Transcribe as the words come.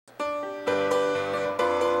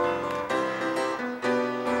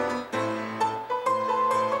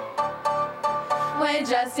when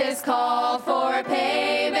justice called for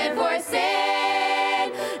payment for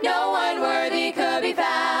sin, no one worthy could be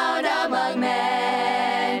found among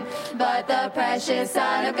men. But the precious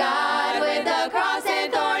Son of God with the cross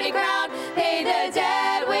and thorny crown paid the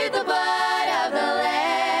debt with the blood of the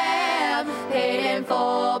Lamb, paid in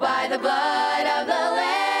full by the blood of the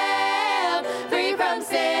Lamb, free from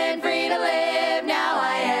sin, free to live, now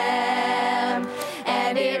I am.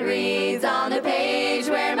 And it reads on the page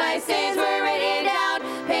where my sins were written down,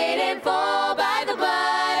 paid in full by the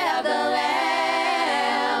blood of the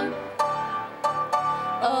Lamb.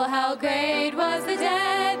 Oh, how great was the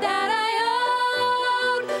debt that I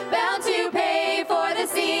owed, bound to pay for the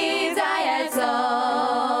seeds I had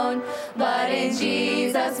sown. But in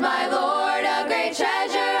Jesus, my Lord, a great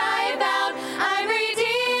treasure I have found. I'm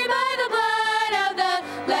redeemed by the blood of the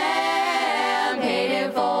Lamb, paid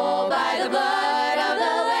in full by the blood of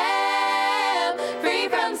the Lamb, free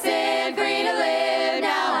from sin, free to live,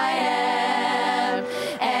 now I am.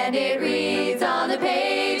 And it reads on the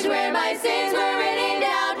page where my sins were written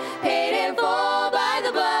down, paid in full by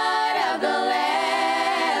the blood of the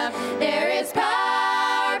Lamb. There is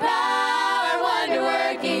power, power,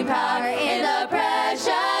 wonder-working power in the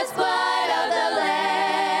precious blood of the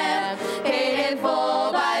Lamb, paid in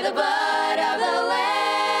full by the blood of the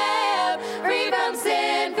Lamb, free from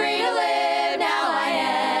sin, free to live, now I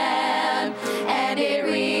am. And it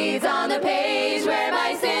reads on the page where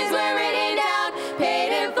my sins were written down,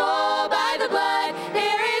 paid in full by the blood.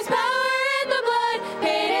 There is power in the blood,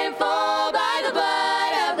 paid in full by the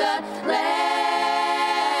blood of the Lamb.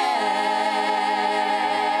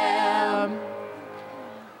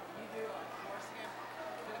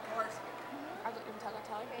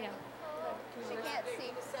 She can't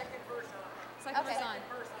see. Second verse on. Second verse on.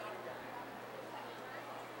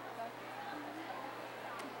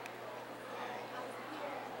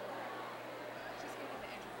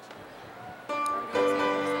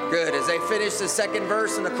 Good. As they finish the second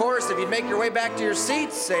verse and the chorus, if you'd make your way back to your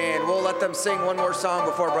seats, and we'll let them sing one more song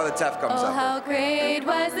before Brother Teff comes Oh, up. how great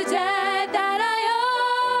was the debt that I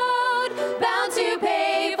owed, bound to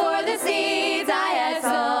pay for the seeds I had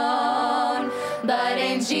sown. But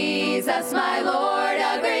in Jesus, my Lord,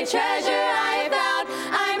 a great treasure I have found.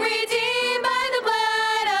 I'm redeemed by the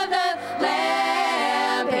blood of the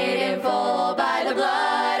Lamb, paid in full by the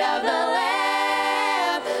blood of the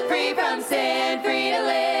Lamb, free from sin, free to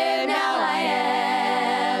live, now I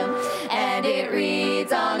am. And it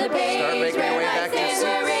reads on the page making your where way my back to your sins were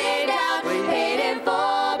seats, written down, please. paid in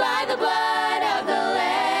full by the blood of the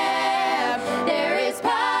Lamb. There is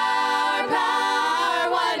power, power,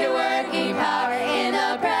 wonder-working power in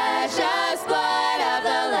the precious blood of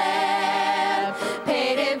the Lamb,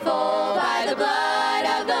 paid in full by the blood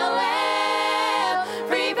of the Lamb,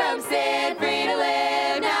 free from sin, free to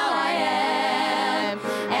live, now I am.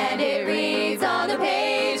 And it reads on the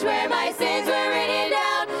page where my sins were written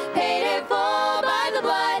down, paid in full by the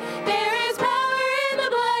blood. There is power in the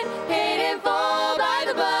blood, paid in full by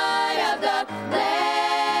the blood of the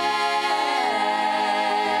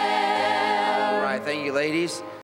Lamb. All right, thank you, ladies.